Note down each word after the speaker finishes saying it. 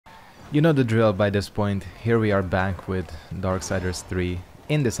You know the drill by this point. Here we are back with Darksiders 3.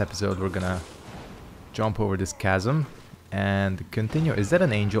 In this episode we're gonna jump over this chasm and continue. Is that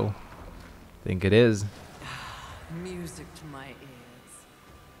an angel? I think it is. Music to my ears.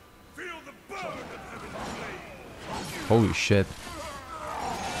 Feel the burn of heaven's flame. Holy shit.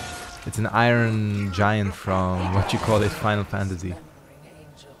 It's an iron giant from, what you call it, Final Fantasy.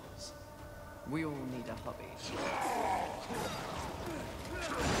 Angels. We all need a hobby.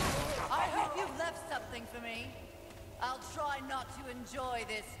 I hope you've left something for me. I'll try not to enjoy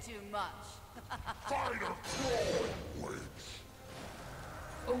this too much. Fire forward.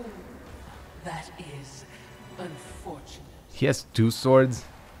 Oh, that is unfortunate. He has two swords.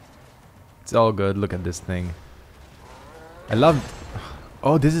 It's all good. Look at this thing. I love...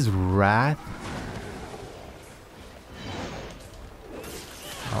 Oh, this is Wrath?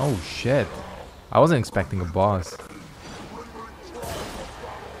 Oh, shit. I wasn't expecting a boss.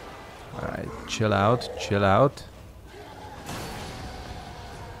 Alright, chill out, chill out.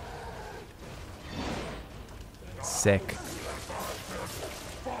 Sick.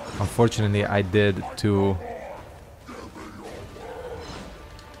 Unfortunately, I did two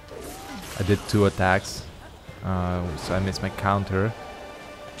attacks, so I missed my counter.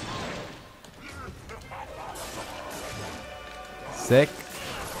 Sick.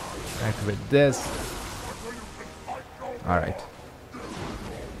 Activate this. Alright.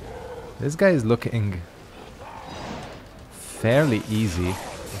 This guy is looking fairly easy.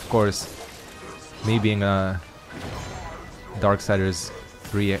 Of course, me being a Darksiders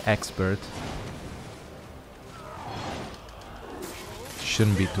 3 expert,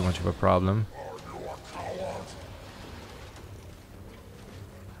 shouldn't be too much of a problem.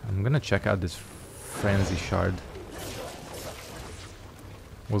 I'm gonna check out this frenzy shard.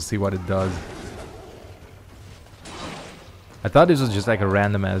 We'll see what it does. I thought this was just like a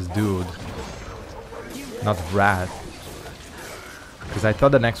random ass dude, not Rat, because I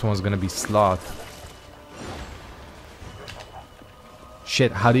thought the next one was gonna be Sloth.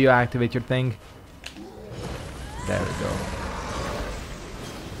 Shit, how do you activate your thing? There we go.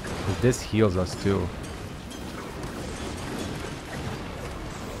 This heals us too.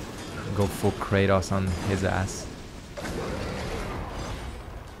 Go full Kratos on his ass.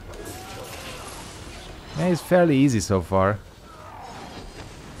 Yeah, it's fairly easy so far.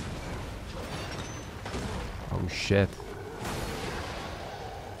 Oh shit.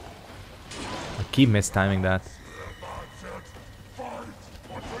 I keep mistiming that.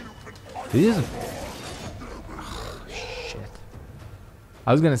 Did he just... Oh, shit.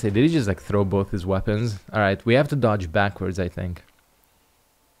 I was gonna say, did he just like throw both his weapons? Alright, we have to dodge backwards, I think.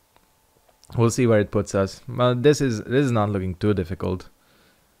 We'll see where it puts us. Well, this is not looking too difficult.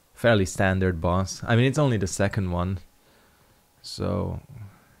 Fairly standard boss. I mean, it's only the second one. So,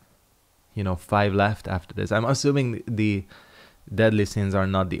 you know, 5 left after this. I'm assuming the deadly sins are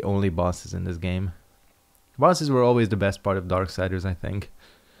not the only bosses in this game. Bosses were always the best part of Darksiders, I think.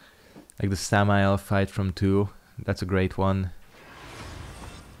 Like the Samael fight from 2. That's a great one.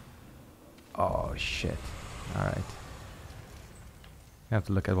 Oh, shit. Alright. I have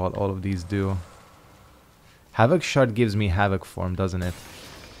to look at what all of these do. Havoc Shard gives me Havoc form, doesn't it?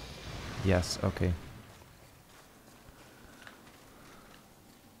 Yes, okay.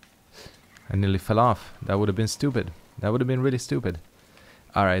 I nearly fell off. That would have been stupid. That would have been really stupid.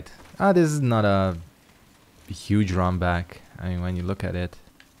 Alright. Ah, this is not a huge run back. I mean, when you look at it.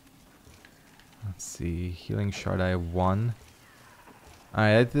 Let's see. Healing Shard, I have 1.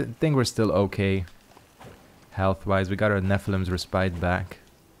 Alright, I think we're still okay. Health-wise, we got our Nephilim's Respite back.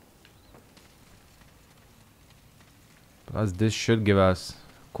 Plus, this should give us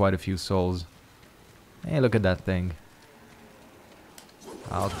quite a few souls. Hey, look at that thing.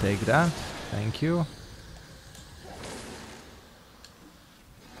 I'll take that. Thank you.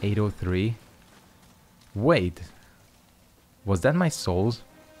 803. Wait. Was that my souls?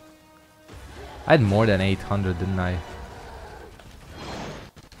 I had more than 800, didn't I?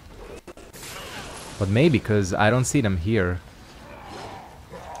 But maybe because I don't see them here.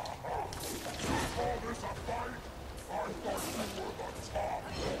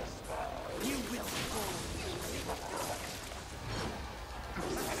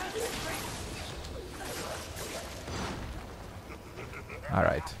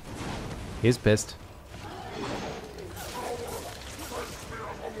 Alright. He's pissed.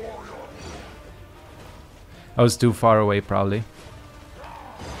 I was too far away, probably.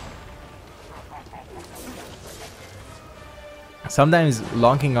 Sometimes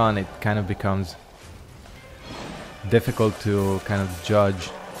locking on it kind of becomes difficult to kind of judge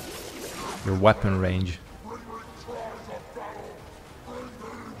your weapon range.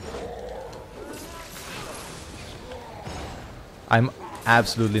 I'm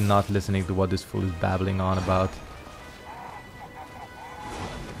absolutely not listening to what this fool is babbling on about.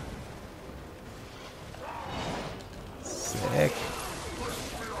 Sick.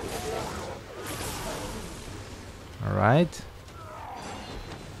 Alright.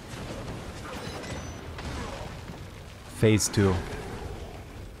 Phase 2.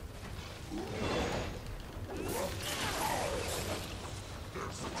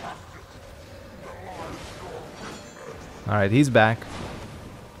 Alright, he's back.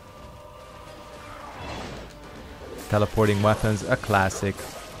 Teleporting weapons, a classic.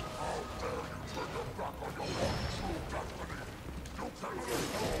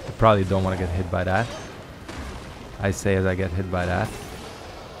 I probably don't want to get hit by that. I say as I get hit by that.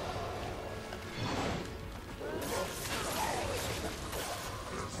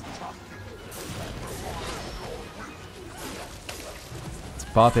 Let's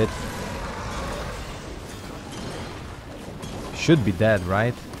pop it. Should be dead,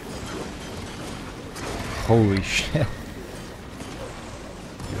 right? Holy shit.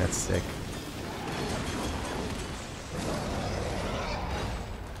 That's sick.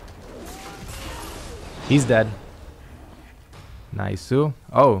 He's dead. Nice. Sue.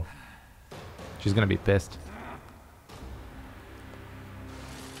 Oh. She's gonna be pissed.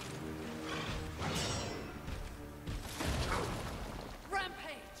 Rampage!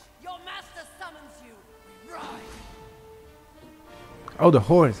 Your master summons you. We ride. Oh, the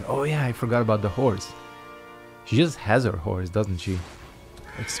horse. Oh yeah, I forgot about the horse. She just has her horse, doesn't she?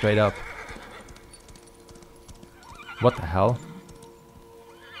 Like straight up. What the hell?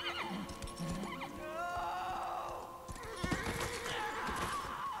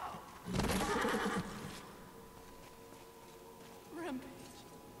 Rampage!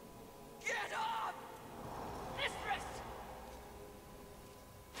 Get up! Mistress!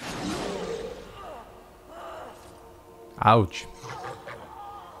 Ouch.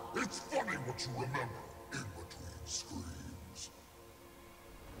 It's funny what you remember in between screams.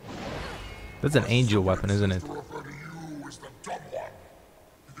 That's an angel weapon, isn't it? To refer to you as the dumb one.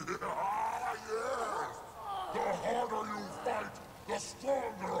 Ah, yes! The harder you fight, the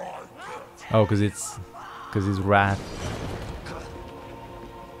stronger I get. Oh, because he's wrath.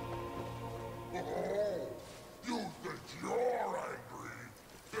 Oh, you think you're angry?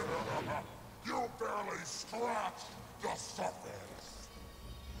 You barely scratched the surface.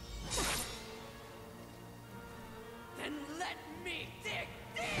 Then let me dig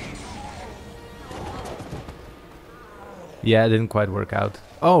deep! Yeah, it didn't quite work out.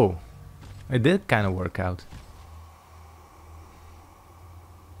 Oh, it did kind of work out.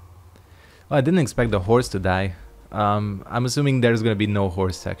 Well, I didn't expect the horse to die. I'm assuming there's gonna be no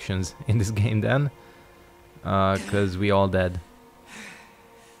horse sections in this game then, because we all dead.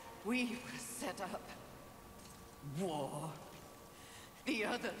 We were set up. War. The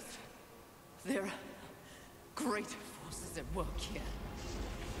others. There are greater forces at work here.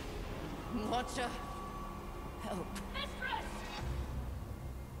 Watcher, help.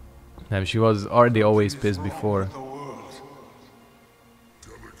 Damn, she was already always pissed before.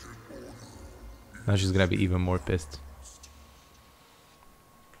 Now she's gonna be even more pissed.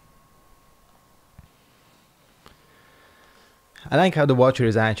 I like how the Watcher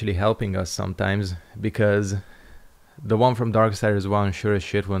is actually helping us sometimes, because the one from Darksiders 1 sure as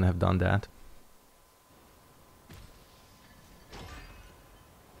shit wouldn't have done that.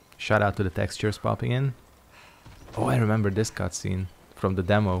 Shout out to the textures popping in. Oh, I remember this cutscene from the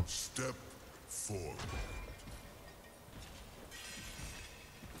demo. Step forward.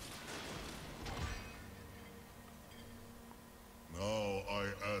 Now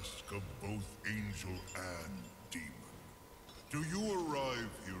I ask of both angel and demon. Do you arrive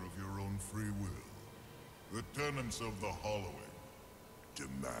here of your own free will? The tenants of the Hollowing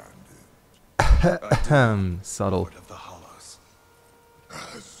demand it. Subtle. Of the Hollows.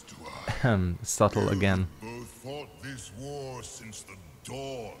 As do I. Subtle again. Both fought this war since the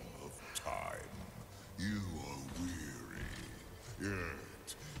dawn of time. You are weary.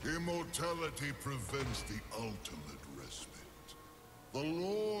 Yet, immortality prevents the ultimate respite. The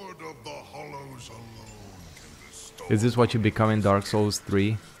Lord of the Hollows alone can bestow. Is this what you become in Dark Souls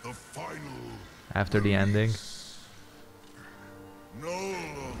 3 the final after the ending? No longer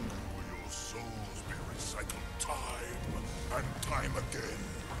will your souls be recycled time and time again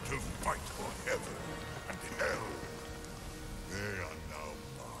to fight for heaven and hell. They are now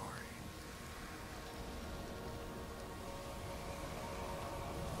mine.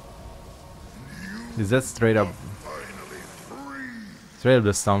 Is that straight up Finally free. straight up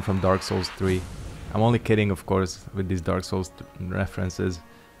the sound from Dark Souls 3? I'm only kidding, of course, with these Dark Souls references.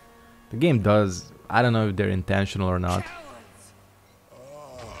 The game does, I don't know if they're intentional or not. Cowards!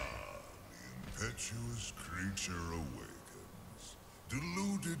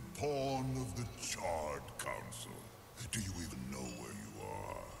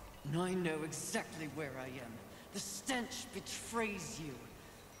 I know exactly where I am. The stench betrays you.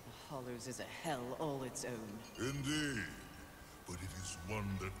 The Hollows is a hell all its own. Indeed. But it is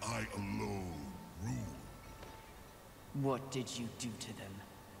one that I alone rule. What did you do to them?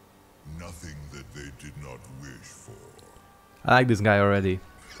 Nothing that they did not wish for. I like this guy already.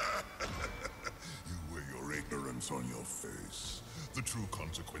 You wear your ignorance on your face. The true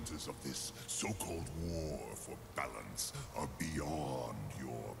consequences of this so-called war for balance are beyond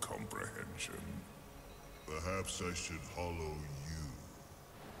your comprehension. Perhaps I should hollow you.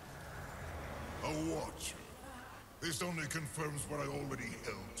 A watcher. This only confirms what I already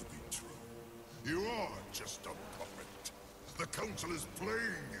held to be true. You are just a puppet. The Council is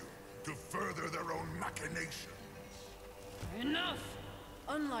playing you to further their own machination. Enough!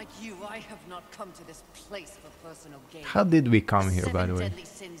 Unlike you, I have not come to this place for personal gain. How did we come here, by the Seven way? deadly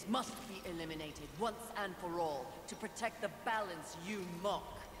sins must be eliminated once and for all to protect the balance you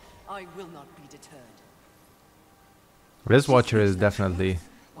mock. I will not be deterred. This watcher is definitely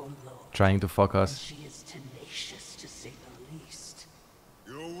trying to fuck us. She is tenacious, to say the least.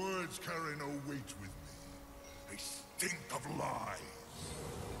 Your words carry no weight with me. They stink of lies.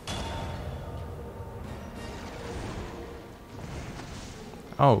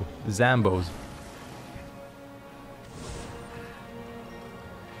 Oh, Zambos.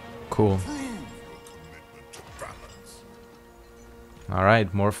 Cool. Prove your commitment to balance.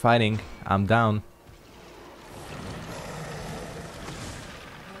 Alright, more fighting. I'm down.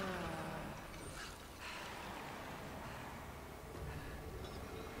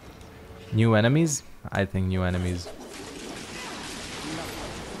 New enemies? I think new enemies.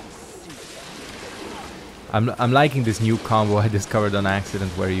 I'm liking this new combo I discovered on accident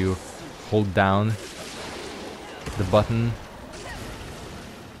where you hold down the button.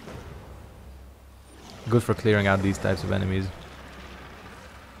 Good for clearing out these types of enemies.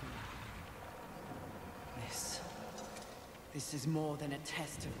 This is more than a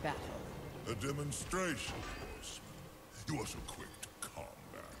test of battle. A demonstration, horseman. You are so quick to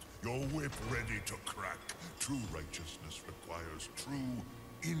combat. Your whip ready to crack. True righteousness requires true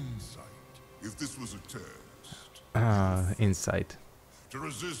insight. If this was a test... Insight. To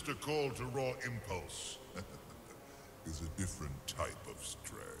resist a call to raw impulse is a different type of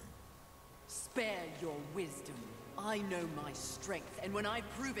strength. Spare your wisdom. I know my strength, and when I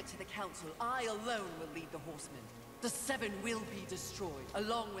prove it to the Council, I alone will lead the Horsemen. The Seven will be destroyed,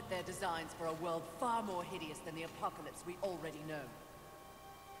 along with their designs for a world far more hideous than the apocalypse we already know.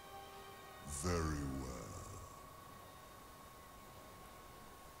 Very well.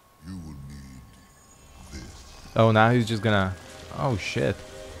 You will need this. Oh, now he's just gonna... Oh, shit.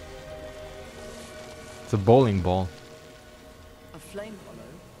 It's a bowling ball. A flame hollow?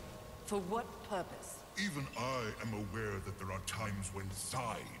 For what purpose? Even I am aware that there are times when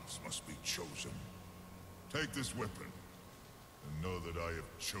sides must be chosen. Take this weapon, and know that I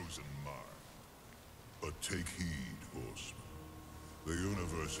have chosen mine. But take heed, horseman. The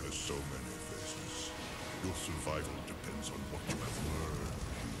universe has so many faces. Your survival depends on what you have learned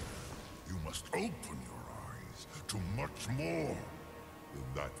here. You must open your eyes to much more than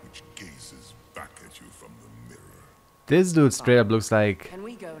that which gazes back at you from the mirror. This dude straight up looks like Can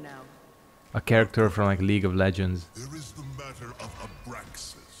we go now? a character from like League of Legends. There is the matter of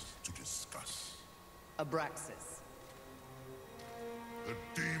Abraxas to discuss. Abraxas. The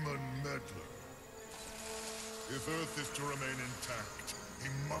demon meddler. If Earth is to remain intact, he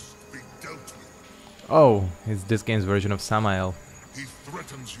must be dealt with. Oh, it's this game's version of Samael. He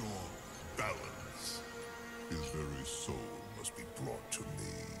threatens your balance. His very soul must be brought to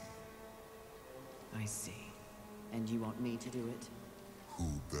me. I see. And you want me to do it? Who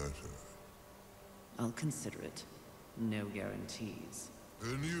better? I'll consider it. No guarantees.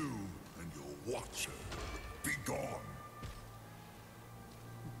 Then you and your watcher, be gone.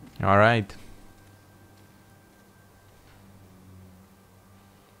 Alright.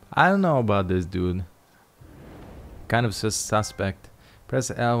 I don't know about this dude. Kind of suspect. Press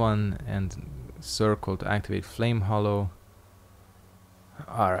L1 and circle to activate Flame Hollow.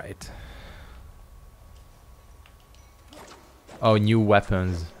 Alright. Oh, new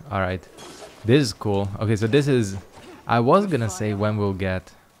weapons. Alright. This is cool. Okay, so this is... I was gonna say when we'll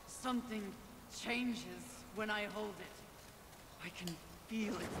get... Something changes when I hold it. I can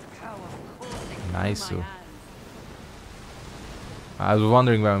feel its power coursing through Nice. my hands. I was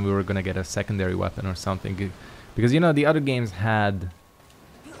wondering when we were gonna get a secondary weapon or something. Because, you know, the other games had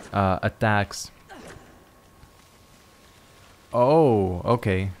attacks. Oh,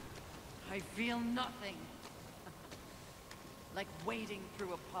 okay. I feel nothing. Like wading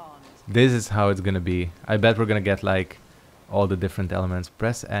through a pond. This is how it's gonna be. I bet we're gonna get like all the different elements.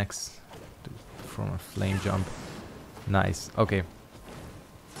 Press X to perform a flame jump. Nice. Okay.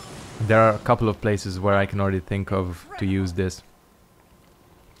 There are a couple of places where I can already think of to use this.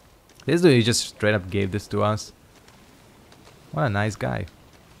 This dude just straight up gave this to us. What a nice guy.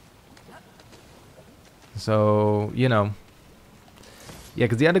 So, you know. Yeah,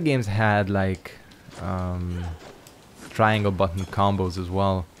 because the other games had like triangle button combos as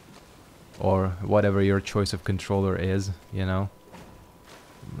well. Or whatever your choice of controller is, you know.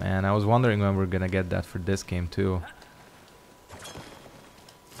 Man, I was wondering when we're gonna get that for this game too.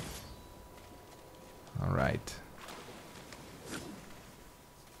 Alright. I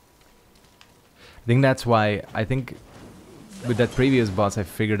think that's why, I think with that previous boss I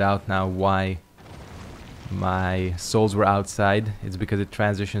figured out now why my souls were outside. It's because it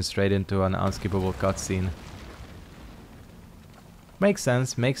transitions straight into an unskippable cutscene. Makes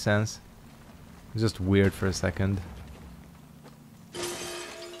sense, makes sense. It's just weird for a second.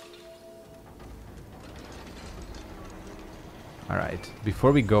 Alright,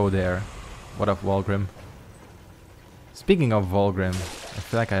 before we go there, what up Volgrim? Speaking of Volgrim, I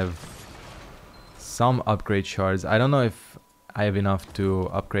feel like I have some upgrade shards. I don't know if I have enough to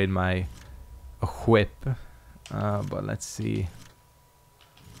upgrade my whip, but let's see.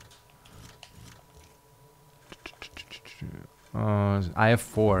 I have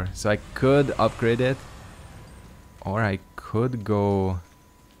 4, so I could upgrade it, or I could go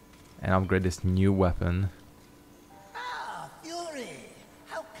and upgrade this new weapon. Ah, Fury!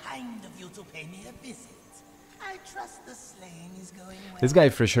 How kind of you to pay me a visit. I trust the slaying is going well. This guy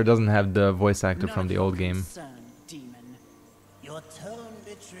for sure doesn't have the voice actor from the old game. Demon. Your tone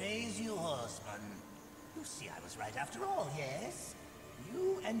betrays you, horseman. You see, I was right after all, yes?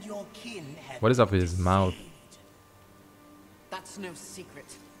 You and your kin have What is up with his mouth? deceived. That's no secret.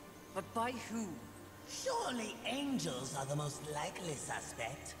 But by who? Surely angels are the most likely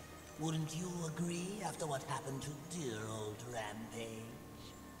suspect. Wouldn't you agree after what happened to dear old Rampage?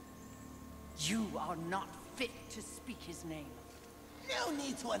 You are not fit to speak his name. No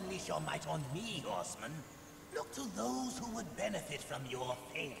need to unleash your might on me, horseman. Look to those who would benefit from your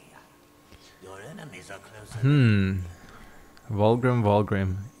failure. Your enemies are closer. Volgrim,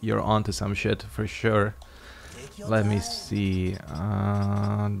 Volgrim, you're onto some shit for sure. Take your Let me time. see.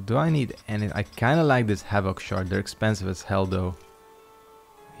 Do I need any? I kind of like this Havoc shard. They're expensive as hell though.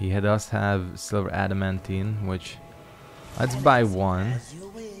 He does have silver adamantine, which let's buy one. As you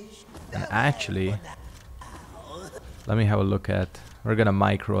wish. And actually, let me have a look at. We're gonna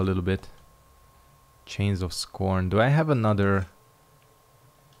micro a little bit. Chains of Scorn. Do I have another?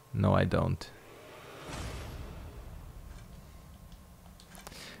 No, I don't.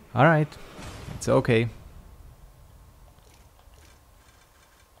 All right, it's okay.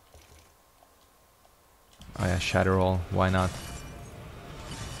 Oh yeah, Shatter All. Why not?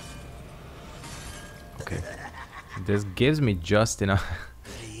 Okay. This gives me just enough.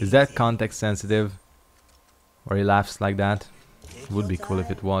 Is that context sensitive? Or he laughs like that? Would be cool if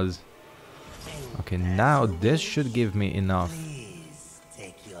it was. Okay, now this should give me enough Please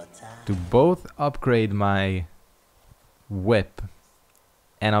take your time. to both upgrade my whip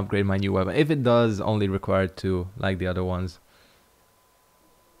and upgrade my new weapon. If it does only require 2, like the other ones.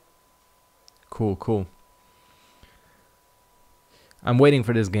 Cool, cool. I'm waiting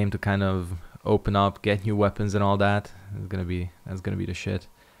for this game to kind of open up, get new weapons and all that. That's gonna be the shit.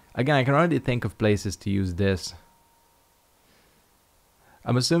 Again, I can already think of places to use this.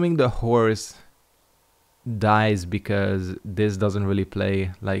 I'm assuming the horse dies because this doesn't really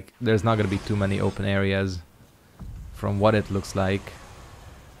play. Like, there's not gonna be too many open areas from what it looks like.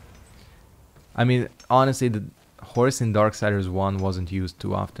 I mean, honestly, the horse in Darksiders 1 wasn't used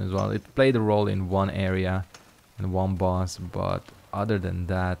too often as well. It played a role in one area and one boss, but other than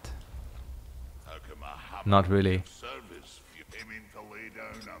that, How come I have not really. service if you aiming to lay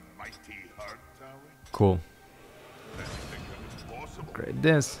down a mighty herd, Towie? Cool. Didn't think it was possible. Upgrade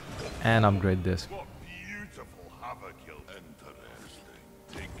this and upgrade this. What beautiful havoc you'll... Interesting.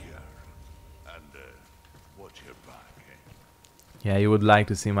 Take care. And, watch your back, eh? Yeah, you would like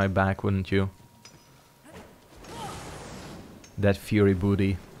to see my back, wouldn't you? That fury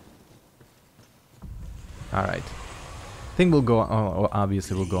booty. Alright. I think we'll go on, oh,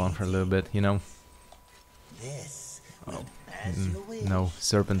 obviously we'll go on for a little bit, you know? This. Oh, As you wish. no,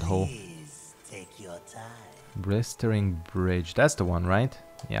 serpent hole. Please take your time. Blistering Bridge, that's the one, right?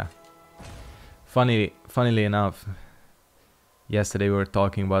 Yeah. Funnily enough, yesterday we were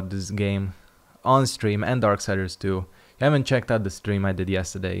talking about this game on stream and Darksiders 2. You haven't checked out the stream I did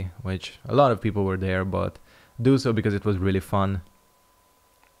yesterday, which a lot of people were there, but do so because it was really fun.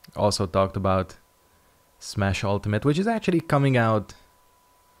 Also talked about Smash Ultimate, which is actually coming out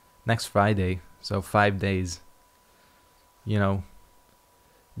next Friday, so 5 days. You know,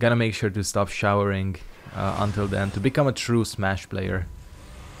 gotta make sure to stop showering until then to become a true Smash player.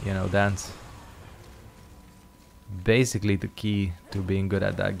 You know, that's basically the key to being good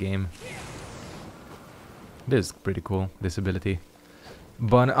at that game. This is pretty cool, this ability.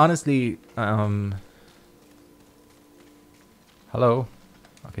 But honestly, hello?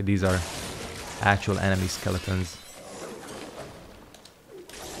 Okay, these are actual enemy skeletons.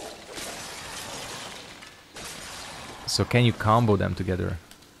 So can you combo them together?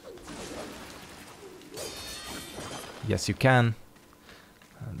 Yes, you can.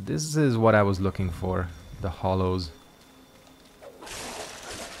 This is what I was looking for, the hollows.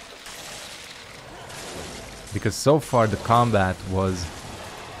 Because so far the combat was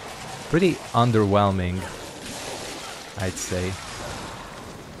pretty underwhelming, I'd say.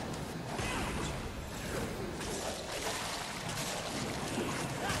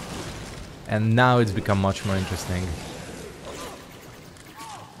 And now it's become much more interesting.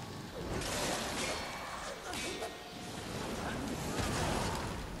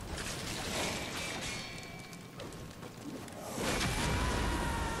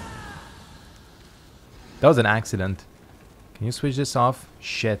 That was an accident. Can you switch this off?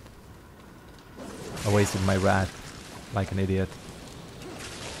 Shit. I wasted my rat like an idiot.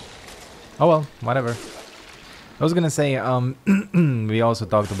 Oh well, whatever. I was gonna say, we also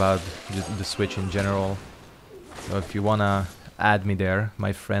talked about the Switch in general. So if you wanna add me there,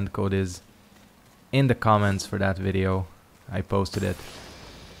 my friend code is in the comments for that video. I posted it.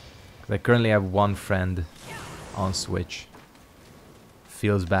 'Cause I currently have one friend on Switch.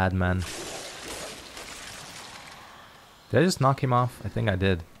 Feels bad, man. Did I just knock him off? I think I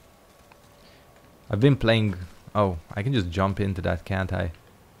did. I've been playing... Oh, I can just jump into that, can't I?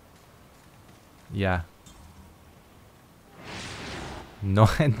 Yeah. No,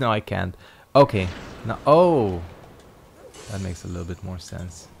 no, I can't. Okay. Now, oh! That makes a little bit more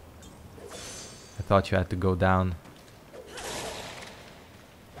sense. I thought you had to go down.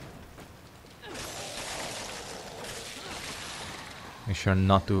 Make sure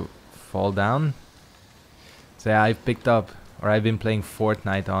not to fall down. So yeah, I've picked up, or I've been playing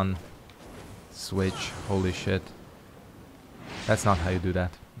Fortnite on Switch. Holy shit. That's not how you do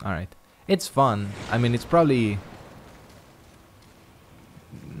that. Alright. It's fun. I mean, it's probably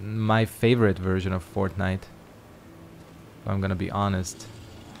my favorite version of Fortnite, if I'm gonna be honest.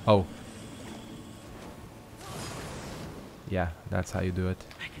 Oh. Yeah, that's how you do it.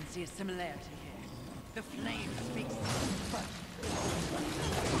 I can see a similarity here. The flame speaks.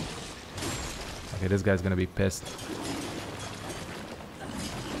 Okay, this guy's gonna be pissed.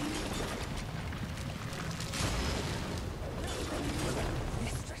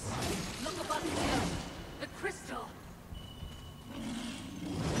 Mistress, look above you. The crystal.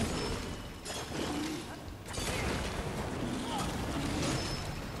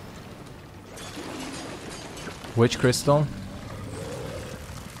 Which crystal?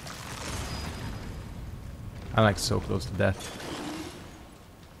 I'm like so close to death.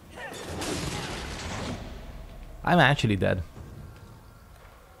 I'm actually dead.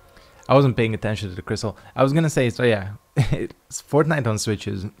 I wasn't paying attention to the crystal. I was gonna say, so yeah, Fortnite on Switch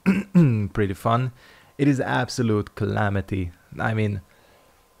is pretty fun. It is absolute calamity. I mean,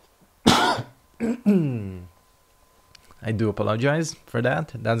 I do apologize for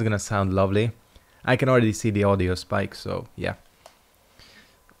that. That's gonna sound lovely. I can already see the audio spike, so yeah.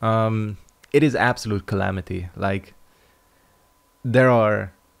 It is absolute calamity. Like, there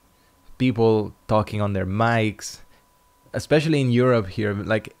are people talking on their mics, especially in Europe here.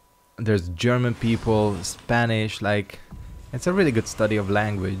 Like, there's German people, Spanish. Like, it's a really good study of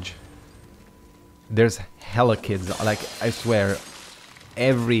language. There's hella kids. Like, I swear,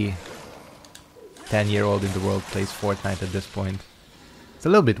 every 10-year-old in the world plays Fortnite at this point. It's a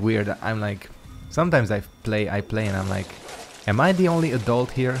little bit weird. I'm like, sometimes I play and I'm like, am I the only adult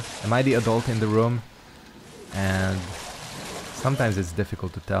here? Am I the adult in the room? And sometimes it's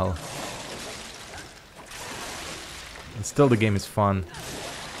difficult to tell. And still the game is fun.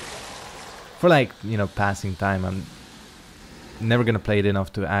 For like, you know, passing time. I'm never gonna play it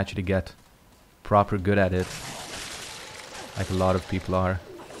enough to actually get proper good at it. Like a lot of people are.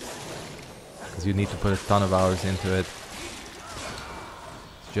 Because you need to put a ton of hours into it.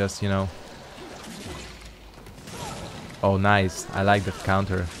 Just, you know. Oh, nice. I like that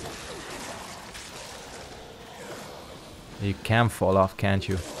counter. You can fall off, can't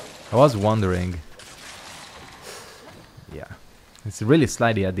you? I was wondering. Yeah. It's really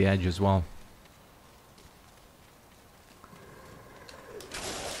slidey at the edge as well.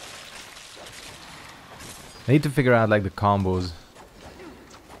 I need to figure out like the combos.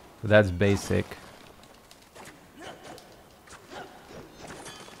 So that's basic.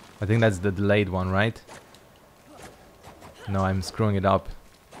 I think that's the delayed one, right? No, I'm screwing it up.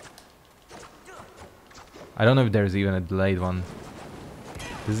 I don't know if there's even a delayed one.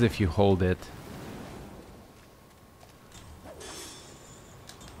 This is if you hold it.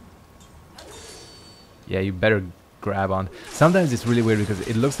 Yeah, you better grab on. Sometimes it's really weird because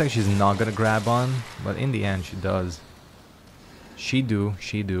it looks like she's not gonna grab on, but in the end she does. She do.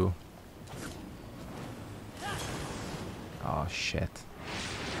 Oh shit.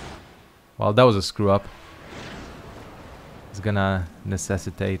 Well, that was a screw up. It's gonna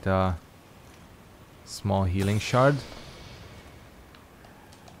necessitate a small healing shard.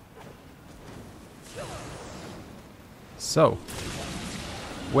 So,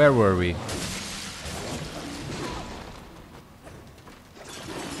 where were we?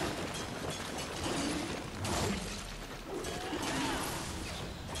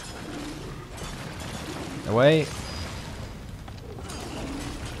 Away.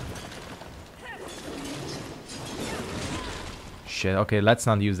 Shit, okay, let's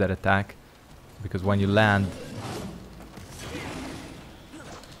not use that attack. Because when you land...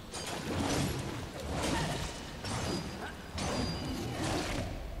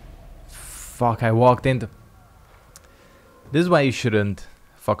 Fuck, I walked into... This is why you shouldn't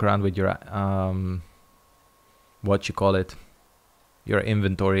fuck around with your... what you call it? Your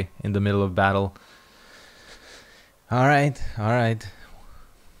inventory in the middle of battle. Alright. I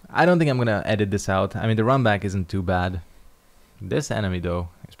don't think I'm gonna edit this out. I mean, the run back isn't too bad. This enemy, though,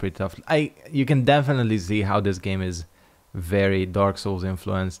 is pretty tough. You can definitely see how this game is very Dark Souls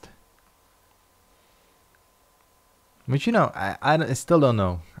influenced. But you know, I still don't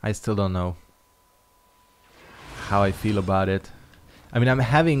know. I still don't know how I feel about it. I mean, I'm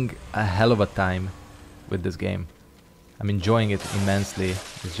having a hell of a time with this game. I'm enjoying it immensely.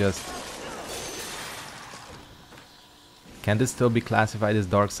 It's just... Can this still be classified as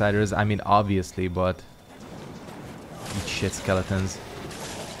Darksiders? I mean, obviously, but... Eat shit, skeletons.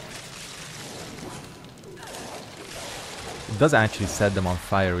 It does actually set them on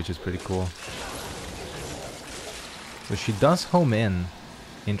fire, which is pretty cool. So she does home in,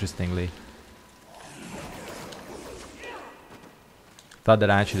 interestingly. Thought that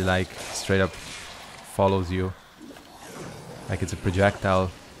actually, like, straight up follows you. Like it's a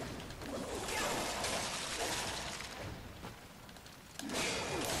projectile.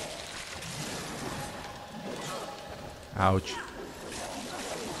 Ouch.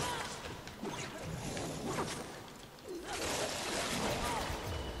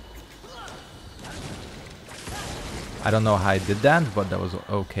 I don't know how I did that, but that was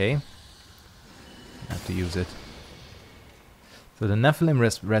okay. I have to use it. So the Nephilim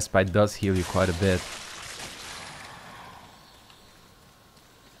respite does heal you quite a bit.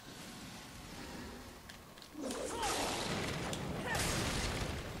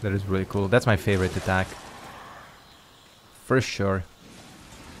 That is really cool. That's my favorite attack. For sure.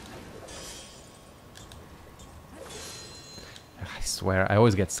 I swear, I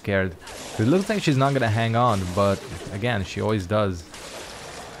always get scared. It looks like she's not gonna hang on, but again, she always does.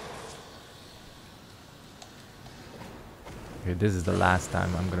 Okay, this is the last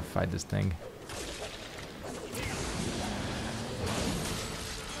time I'm gonna fight this thing.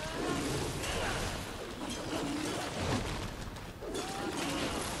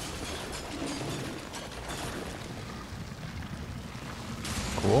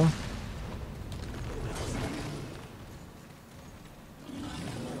 Cool.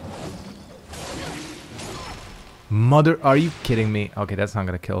 Mother, are you kidding me? Okay, that's not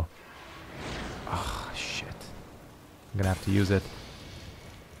gonna kill. Oh, shit. I'm gonna have to use it.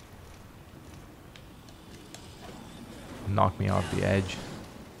 Knock me off the edge.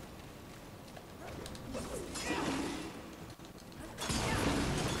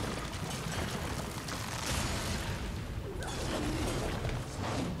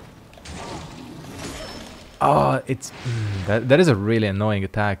 Oh, it's... that is a really annoying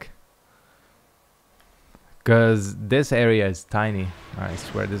attack. Because this area is tiny. I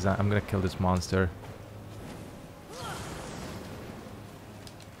swear this. I'm gonna kill this monster.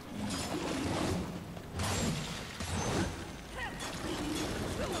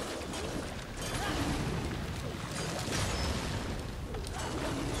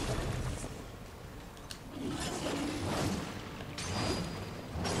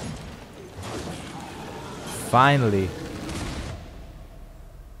 Finally.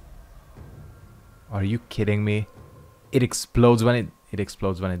 Are you kidding me? It explodes when it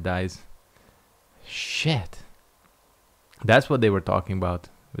explodes when it dies. Shit. That's what they were talking about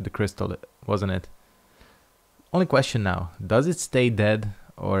with the crystal, wasn't it? Only question now, does it stay dead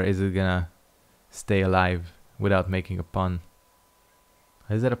or is it gonna stay alive without making a pun?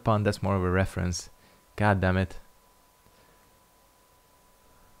 Is that a pun? That's more of a reference. God damn it.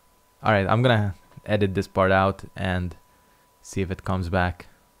 Alright, I'm gonna edit this part out and see if it comes back.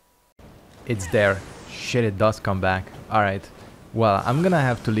 It's there. Shit, it does come back. Alright. Well, I'm gonna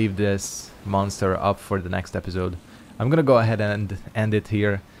have to leave this monster up for the next episode. I'm gonna go ahead and end it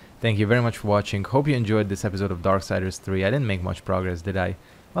here. Thank you very much for watching. Hope you enjoyed this episode of Darksiders 3. I didn't make much progress, did I?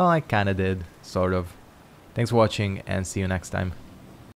 Well, I kinda did. Sort of. Thanks for watching and see you next time.